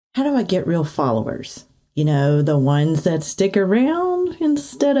how do I get real followers? You know, the ones that stick around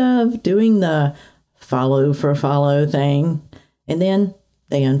instead of doing the follow for follow thing, and then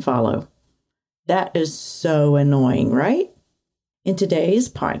they unfollow. That is so annoying, right? In today's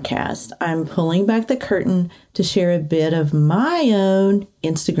podcast, I'm pulling back the curtain to share a bit of my own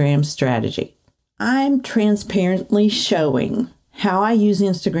Instagram strategy. I'm transparently showing how I use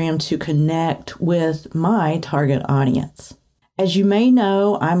Instagram to connect with my target audience. As you may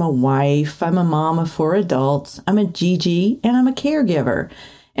know, I'm a wife, I'm a mom of 4 adults, I'm a Gigi, and I'm a caregiver.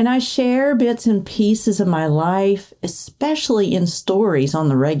 And I share bits and pieces of my life, especially in stories on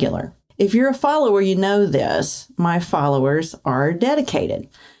the regular. If you're a follower, you know this. My followers are dedicated.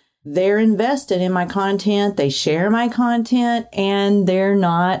 They're invested in my content, they share my content, and they're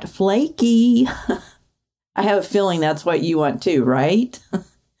not flaky. I have a feeling that's what you want too, right?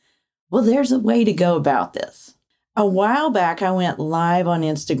 Well, there's a way to go about this. A while back, I went live on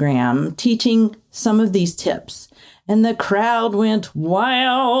Instagram teaching some of these tips, and the crowd went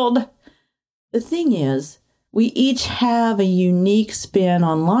wild. The thing is, we each have a unique spin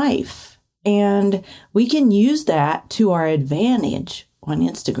on life. And we can use that to our advantage on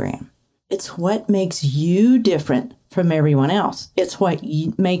Instagram. It's what makes you different from everyone else. It's what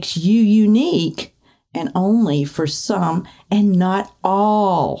makes you unique and only for some and not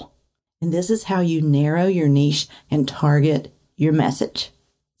all. And this is how you narrow your niche and target your message.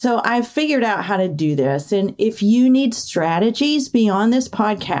 So I've figured out how to do this. And if you need strategies beyond this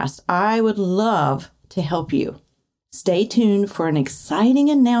podcast, I would love to help you. Stay tuned for an exciting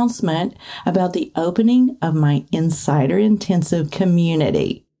announcement about the opening of my Insider Intensive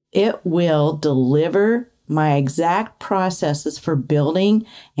community. It will deliver my exact processes for building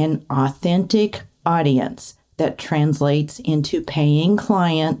an authentic audience that translates into paying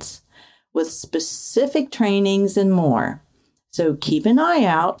clients with specific trainings and more. So keep an eye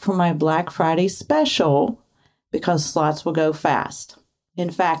out for my Black Friday special because slots will go fast. In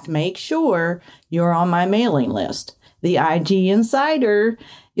fact, make sure you're on my mailing list. The IG Insider,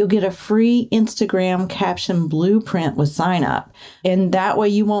 you'll get a free Instagram caption blueprint with sign up, and that way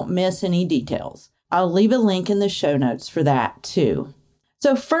you won't miss any details. I'll leave a link in the show notes for that too.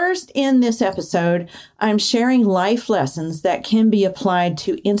 So first in this episode, I'm sharing life lessons that can be applied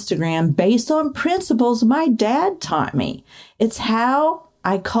to Instagram based on principles my dad taught me. It's how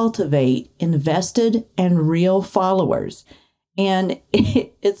I cultivate invested and real followers, and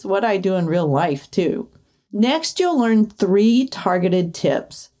it's what I do in real life too. Next, you'll learn 3 targeted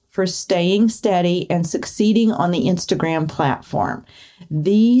tips for staying steady and succeeding on the Instagram platform.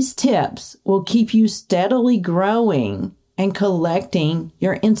 These tips will keep you steadily growing and collecting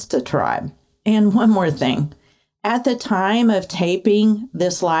your Insta tribe. And one more thing. At the time of taping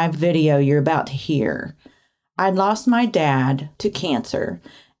this live video you're about to hear, I'd lost my dad to cancer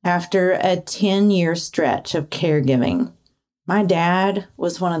after a 10-year stretch of caregiving. My dad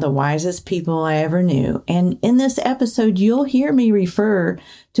was one of the wisest people I ever knew. And in this episode, you'll hear me refer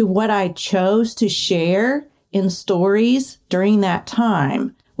to what I chose to share in stories during that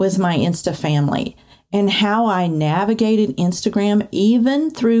time with my Insta family and how I navigated Instagram even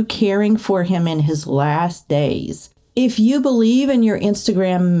through caring for him in his last days. If you believe in your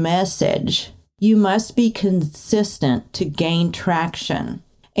Instagram message, you must be consistent to gain traction.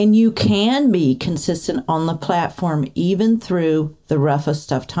 And you can be consistent on the platform even through the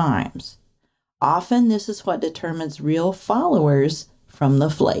roughest of times. Often, this is what determines real followers from the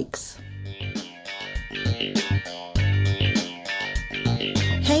flakes.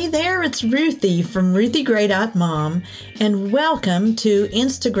 Hey there, it's Ruthie from RuthieGray.mom, and welcome to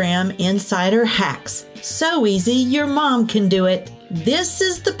Instagram Insider Hacks. So easy, your mom can do it. This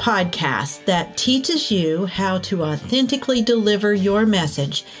is the podcast that teaches you how to authentically deliver your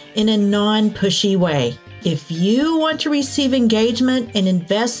message in a non-pushy way. If you want to receive engagement and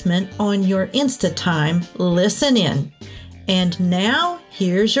investment on your Insta time, listen in. And now,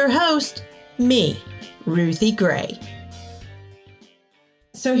 here's your host, me, Ruthie Gray.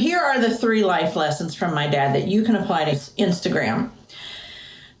 So here are the 3 life lessons from my dad that you can apply to Instagram.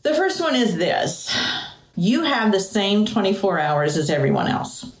 The first one is this. You have the same 24 hours as everyone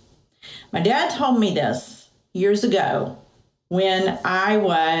else. My dad told me this years ago when I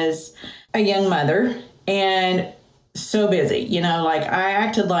was a young mother and so busy. I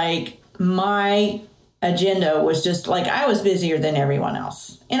acted like my agenda was just like I was busier than everyone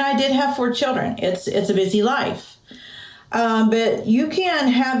else. And I did have 4 children. It's a busy life. But you can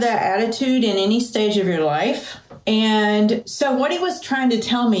have that attitude in any stage of your life. And so what he was trying to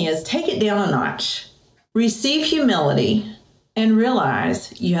tell me is take it down a notch. Receive humility and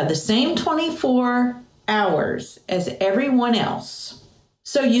realize you have the same 24 hours as everyone else.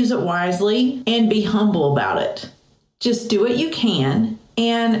 So use it wisely and be humble about it. Just do what you can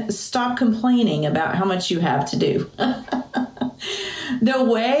and stop complaining about how much you have to do. The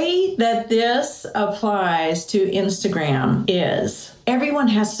way that this applies to Instagram is everyone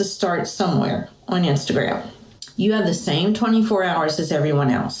has to start somewhere on Instagram. You have the same 24 hours as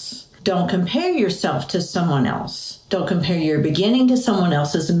everyone else. Don't compare yourself to someone else. Don't compare your beginning to someone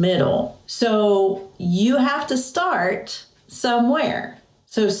else's middle. So you have to start somewhere.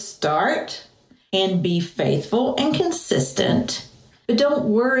 So start and be faithful and consistent, but don't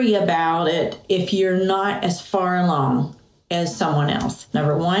worry about it if you're not as far along as someone else.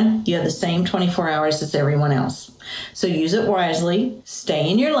 Number one, you have the same 24 hours as everyone else. So use it wisely, stay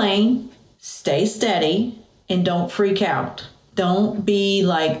in your lane, stay steady, and don't freak out. Don't be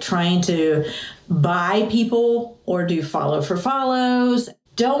like trying to buy people or do follow for follows.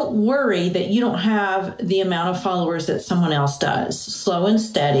 Don't worry that you don't have the amount of followers that someone else does. Slow and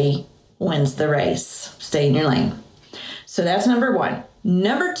steady wins the race. Stay in your lane. So that's number one.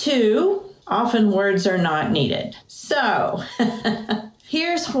 Number two, often words are not needed. So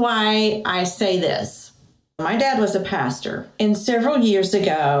here's why I say this. My dad was a pastor, and several years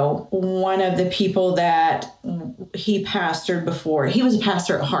ago, one of the people that he pastored before, he was a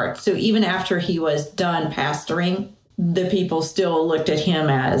pastor at heart. So even after he was done pastoring, the people still looked at him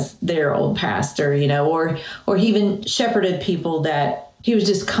as their old pastor, or he even shepherded people that he was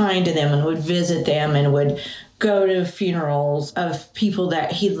just kind to them and would visit them and would go to funerals of people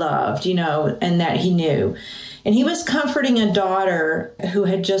that he loved, and that he knew. And he was comforting a daughter who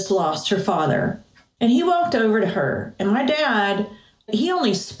had just lost her father. And he walked over to her. And my dad, he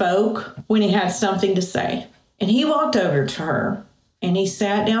only spoke when he had something to say. And he walked over to her and he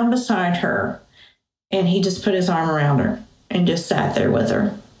sat down beside her and he just put his arm around her and just sat there with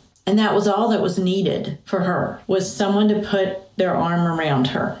her. And that was all that was needed for her, was someone to put their arm around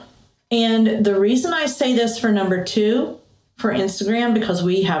her. And the reason I say this for number two, for Instagram, because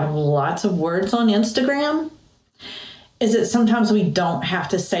we have lots of words on Instagram, is that sometimes we don't have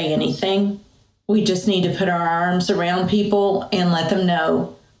to say anything. We just need to put our arms around people and let them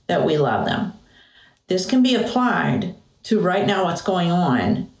know that we love them. This can be applied to right now what's going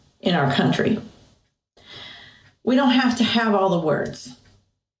on in our country. We don't have to have all the words.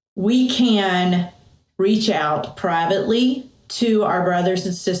 We can reach out privately to our brothers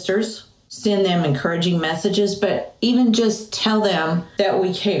and sisters, send them encouraging messages, but even just tell them that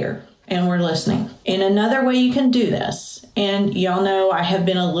we care and we're listening. And another way you can do this, and y'all know I have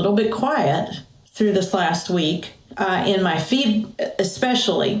been a little bit quiet through this last week in my feed,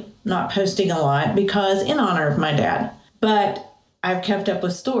 especially not posting a lot because in honor of my dad, but I've kept up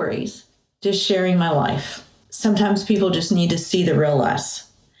with stories, just sharing my life. Sometimes people just need to see the real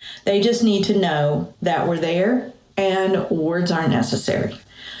us. They just need to know that we're there and words aren't necessary.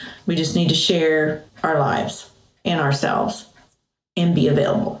 We just need to share our lives and ourselves and be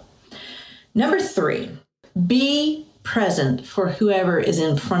available. Number three, be present for whoever is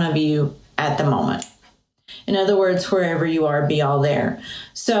in front of you at the moment. In other words, wherever you are, be all there.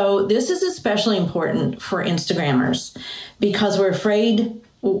 So this is especially important for Instagrammers because we're afraid,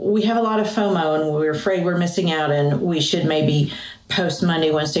 we have a lot of FOMO and we're afraid we're missing out and we should maybe post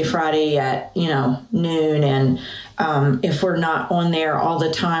Monday, Wednesday, Friday at, noon. And if we're not on there all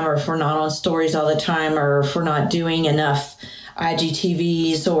the time, or if we're not on stories all the time, or if we're not doing enough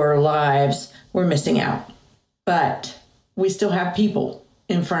IGTVs or lives, we're missing out. But we still have people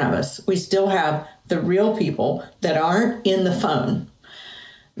in front of us. We still have the real people that aren't in the phone.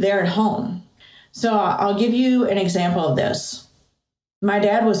 They're at home. So I'll give you an example of this. My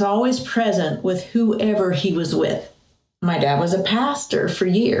dad was always present with whoever he was with. My dad was a pastor for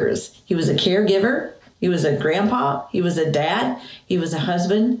years. He was a caregiver. He was a grandpa. He was a dad. He was a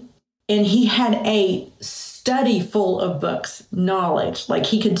husband. And he had a study full of books, knowledge. Like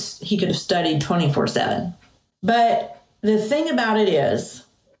he could have studied 24/7. But the thing about it is,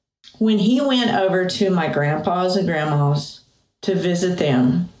 when he went over to my grandpas and grandmas to visit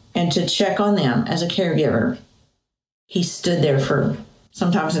them and to check on them as a caregiver, he stood there for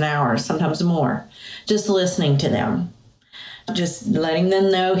sometimes an hour, sometimes more, just listening to them, just letting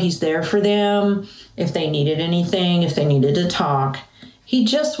them know he's there for them. If they needed anything, if they needed to talk, he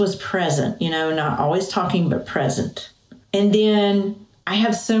just was present, not always talking, but present. And then I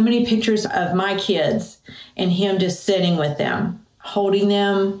have so many pictures of my kids and him just sitting with them, holding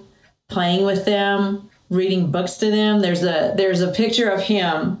them, playing with them, reading books to them. There's a picture of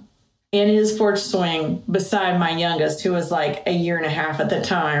him in his porch swing beside my youngest, who was like a year and a half at the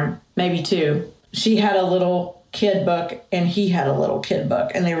time, maybe 2. She had a little kid book and he had a little kid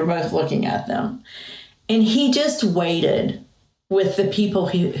book, and they were both looking at them. And he just waited with the people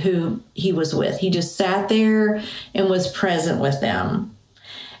who he was with. He just sat there and was present with them.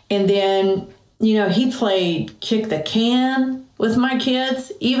 And then, he played kick the can with my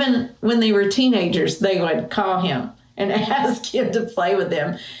kids. Even when they were teenagers, they would call him and ask him to play with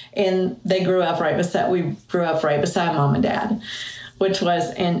them. And we grew up right beside mom and dad, which was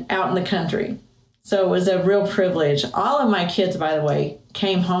out in the country. So it was a real privilege. All of my kids, by the way,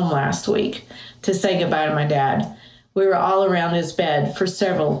 came home last week to say goodbye to my dad. We were all around his bed for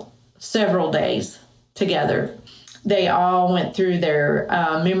several days together. They all went through their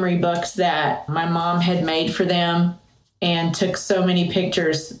memory books that my mom had made for them and took so many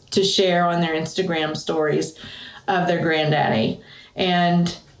pictures to share on their Instagram stories of their granddaddy.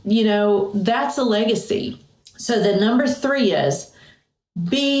 And, that's a legacy. So the number 3 is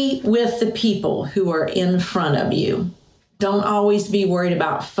be with the people who are in front of you. Don't always be worried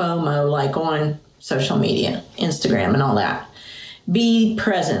about FOMO like on social media, Instagram and all that. Be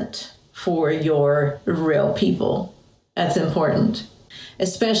present for your real people. That's important,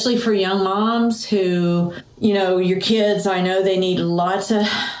 especially for young moms who, your kids, I know they need lots of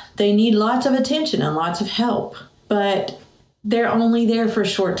attention and lots of help, but they're only there for a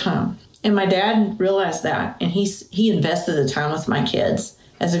short time. And my dad realized that, and he invested the time with my kids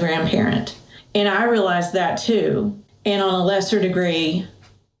as a grandparent. And I realized that too. And on a lesser degree,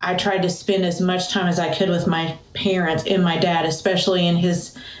 I tried to spend as much time as I could with my parents and my dad, especially in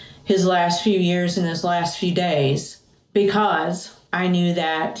his last few years and his last few days, because I knew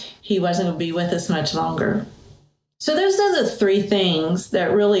that he wasn't going to be with us much longer. So those are the 3 things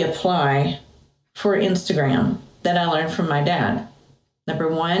that really apply for Instagram that I learned from my dad. Number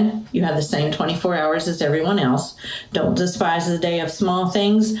 1, you have the same 24 hours as everyone else. Don't despise the day of small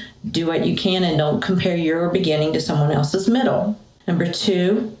things. Do what you can and don't compare your beginning to someone else's middle. Number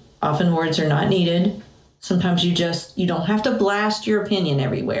 2, often words are not needed. Sometimes you don't have to blast your opinion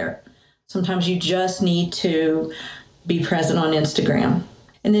everywhere. Sometimes you just need to be present on Instagram.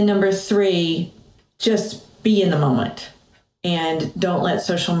 And then number 3, just be in the moment and don't let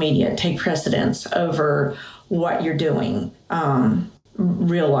social media take precedence over what you're doing,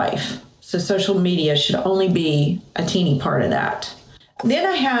 real life. So social media should only be a teeny part of that. Then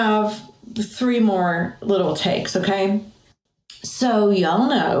I have 3 more little takes, okay? So y'all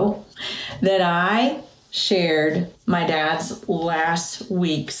know that I shared my dad's last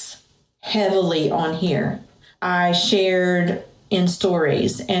weeks heavily on here. I shared in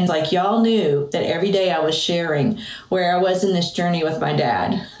stories, and like y'all knew that every day I was sharing where I was in this journey with my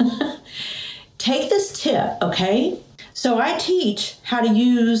dad. Take this tip, okay? So I teach how to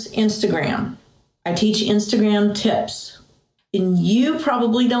use Instagram. I teach Instagram tips. And you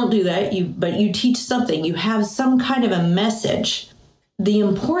probably don't do that, but you teach something. You have some kind of a message. The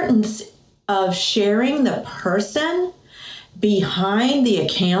importance of sharing the person behind the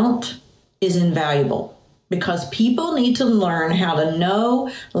account is invaluable because people need to learn how to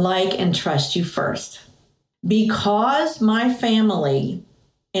know, like, and trust you first. Because my family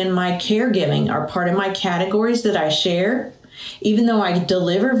and my caregiving are part of my categories that I share, even though I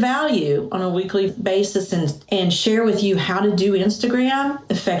deliver value on a weekly basis and share with you how to do Instagram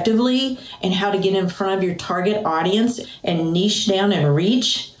effectively and how to get in front of your target audience and niche down and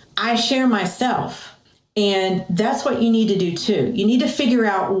reach, I share myself. And that's what you need to do too. You need to figure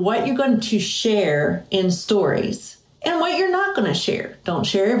out what you're going to share in stories and what you're not going to share. Don't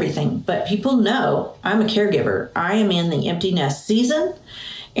share everything, but people know I'm a caregiver. I am in the empty nest season.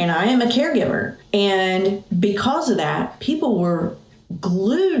 And I am a caregiver. And because of that, people were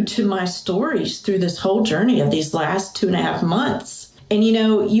glued to my stories through this whole journey of these last 2.5 months. And,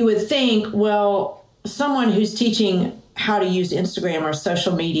 you would think, well, someone who's teaching how to use Instagram or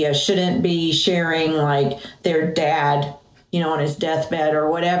social media shouldn't be sharing like their dad, on his deathbed or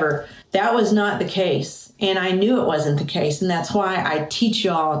whatever. That was not the case. And I knew it wasn't the case. And that's why I teach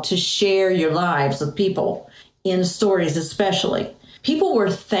y'all to share your lives with people in stories, especially. People were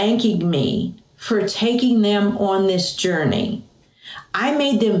thanking me for taking them on this journey. I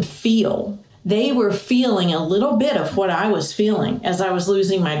made them feel. They were feeling a little bit of what I was feeling as I was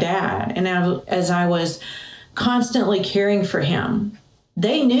losing my dad and as I was constantly caring for him.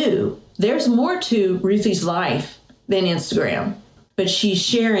 They knew there's more to Ruthie's life than Instagram, but she's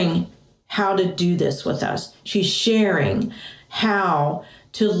sharing how to do this with us. She's sharing how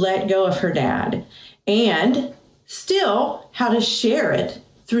to let go of her dad and still how to share it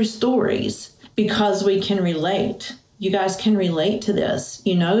through stories because we can relate. You guys can relate to this.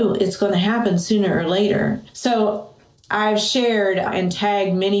 It's going to happen sooner or later. So I've shared and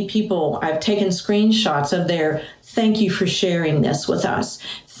tagged many people. I've taken screenshots of their thank you for sharing this with us.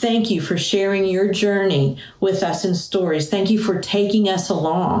 Thank you for sharing your journey with us in stories. Thank you for taking us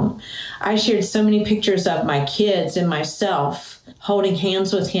along. I shared so many pictures of my kids and myself holding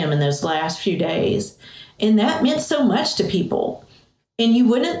hands with him in those last few days. And that meant so much to people. And you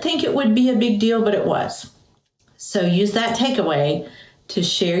wouldn't think it would be a big deal, but it was. So use that takeaway to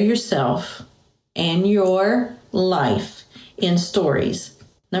share yourself and your life in stories.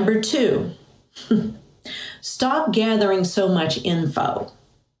 Number 2, stop gathering so much info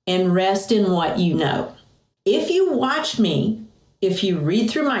and rest in what you know. If you watch me, if you read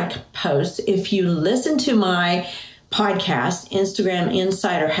through my posts, if you listen to my podcast, Instagram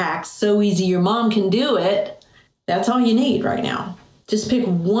Insider Hacks, so easy your mom can do it, that's all you need right now. Just pick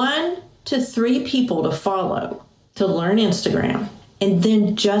 1 to 3 people to follow to learn Instagram, and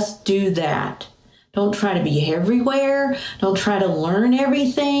then just do that. Don't try to be everywhere. Don't try to learn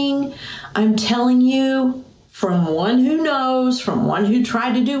everything. I'm telling you, from one who knows, from one who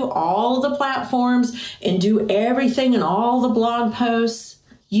tried to do all the platforms and do everything and all the blog posts,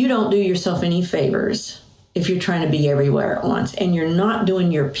 you don't do yourself any favors if you're trying to be everywhere at once. And you're not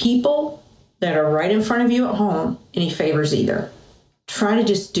doing your people that are right in front of you at home any favors either. Try to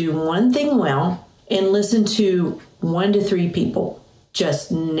just do one thing well and listen to 1 to 3 people.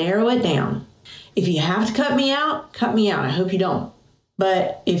 Just narrow it down. If you have to cut me out, cut me out. I hope you don't.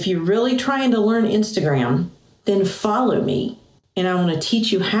 But if you're really trying to learn Instagram, then follow me. And I want to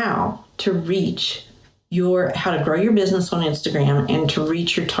teach you how to how to grow your business on Instagram and to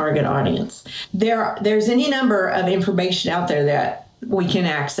reach your target audience. There's any number of information out there that we can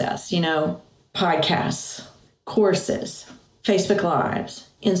access, podcasts, courses, Facebook Lives,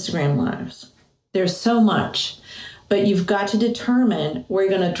 Instagram Lives. There's so much, but you've got to determine where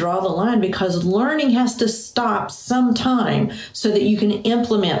you're going to draw the line, because learning has to stop sometime so that you can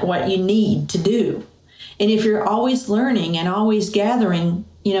implement what you need to do. And if you're always learning and always gathering,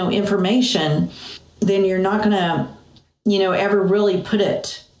 information, then you're not going to, ever really put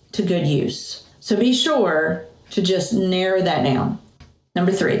it to good use. So be sure to just narrow that down.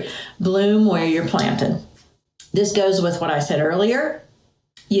 Number 3, bloom where you're planted. This goes with what I said earlier.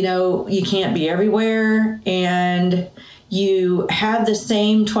 You can't be everywhere, and you have the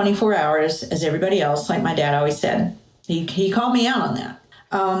same 24 hours as everybody else, like my dad always said. He called me out on that.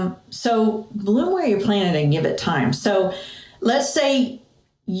 So bloom where you're planted and give it time. So let's say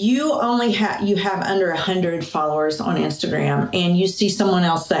you have under 100 followers on Instagram, and you see someone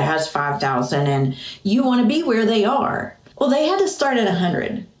else that has 5,000 and you want to be where they are. Well, they had to start at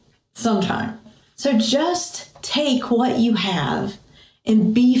 100 sometime. So just take what you have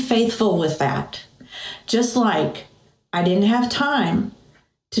and be faithful with that. Just like I didn't have time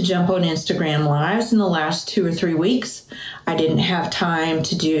to jump on Instagram Lives in the last 2 or 3 weeks. I didn't have time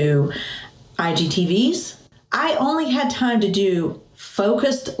to do IGTVs. I only had time to do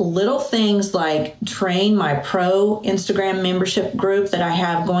focused little things like train my pro Instagram membership group that I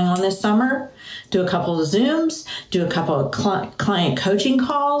have going on this summer, do a couple of Zooms, do a couple of client coaching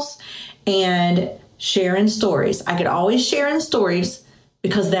calls, and share in stories. I could always share in stories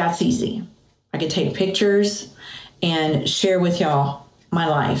because that's easy. I could take pictures and share with y'all my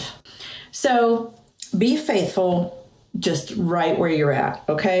life. So be faithful just right where you're at,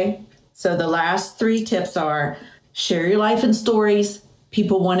 okay? So the last 3 tips are: share your life in stories.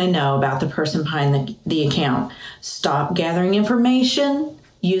 People want to know about the person behind the account. Stop gathering information.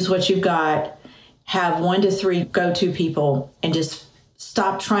 Use what you've got. Have 1 to 3 go-to people, and just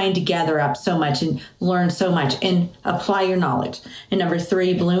stop trying to gather up so much and learn so much, and apply your knowledge. And number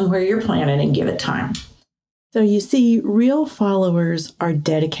 3, bloom where you're planted and give it time. So you see, real followers are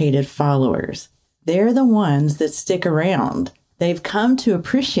dedicated followers. They're the ones that stick around. They've come to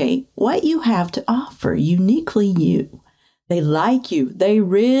appreciate what you have to offer, uniquely you. They like you. They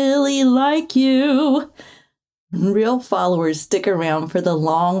really like you. Real followers stick around for the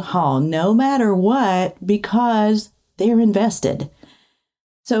long haul, no matter what, because they're invested.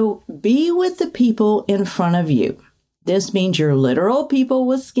 So be with the people in front of you. This means your literal people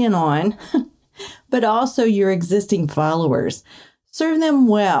with skin on, but also your existing followers. Serve them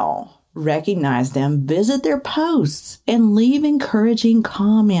well, recognize them, visit their posts, and leave encouraging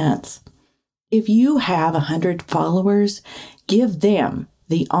comments. If you have 100 followers, give them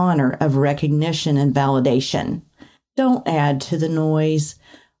the honor of recognition and validation. Don't add to the noise.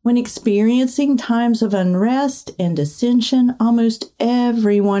 When experiencing times of unrest and dissension, almost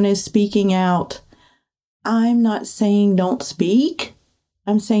everyone is speaking out. I'm not saying don't speak.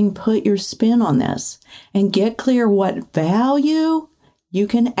 I'm saying put your spin on this and get clear what value you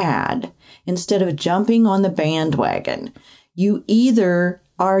can add instead of jumping on the bandwagon. You either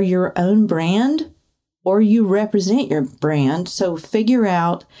are your own brand or you represent your brand. So figure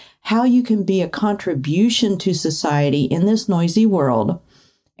out how you can be a contribution to society in this noisy world.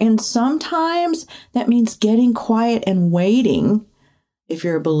 And sometimes that means getting quiet and waiting. If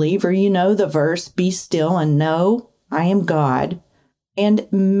you're a believer, you know the verse, be still and know I am God. And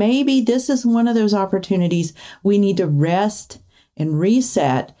maybe this is one of those opportunities we need to rest and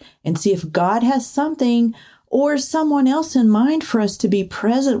reset and see if God has something or someone else in mind for us to be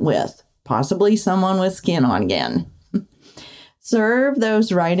present with, possibly someone with skin on again. Serve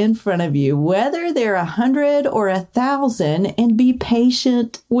those right in front of you, whether they're 100 or 1,000, and be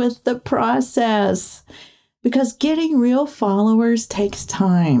patient with the process. Because getting real followers takes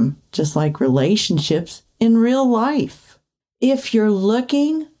time, just like relationships in real life. If you're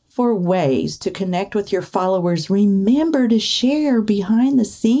looking for ways to connect with your followers, remember to share behind the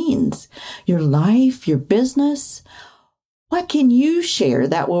scenes, your life, your business. What can you share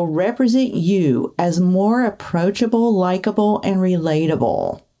that will represent you as more approachable, likable, and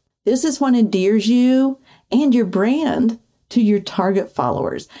relatable? This is what endears you and your brand to your target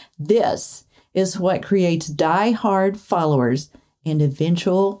followers. This is what creates die-hard followers and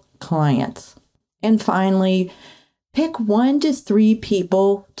eventual clients. And finally, pick 1 to 3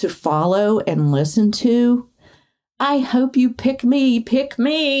 people to follow and listen to. I hope you pick me. Pick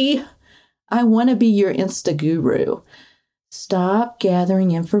me. I want to be your Insta guru. Stop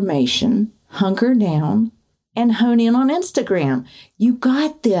gathering information, hunker down, and hone in on Instagram. You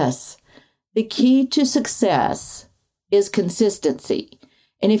got this. The key to success is consistency.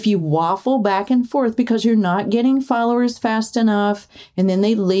 And if you waffle back and forth because you're not getting followers fast enough, and then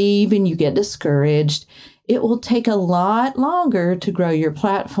they leave and you get discouraged, it will take a lot longer to grow your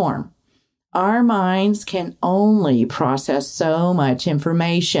platform. Our minds can only process so much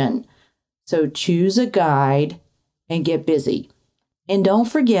information. So choose a guide and get busy. And don't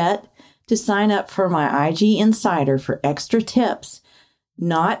forget to sign up for my IG Insider for extra tips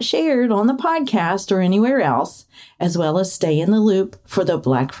not shared on the podcast or anywhere else, as well as stay in the loop for the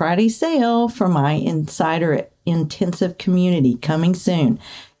Black Friday sale for my Insider Intensive community coming soon.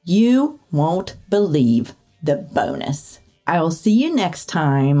 You won't believe the bonus. I will see you next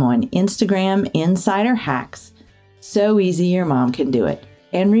time on Instagram Insider Hacks. So easy your mom can do it.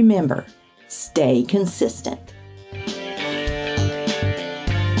 And remember, stay consistent.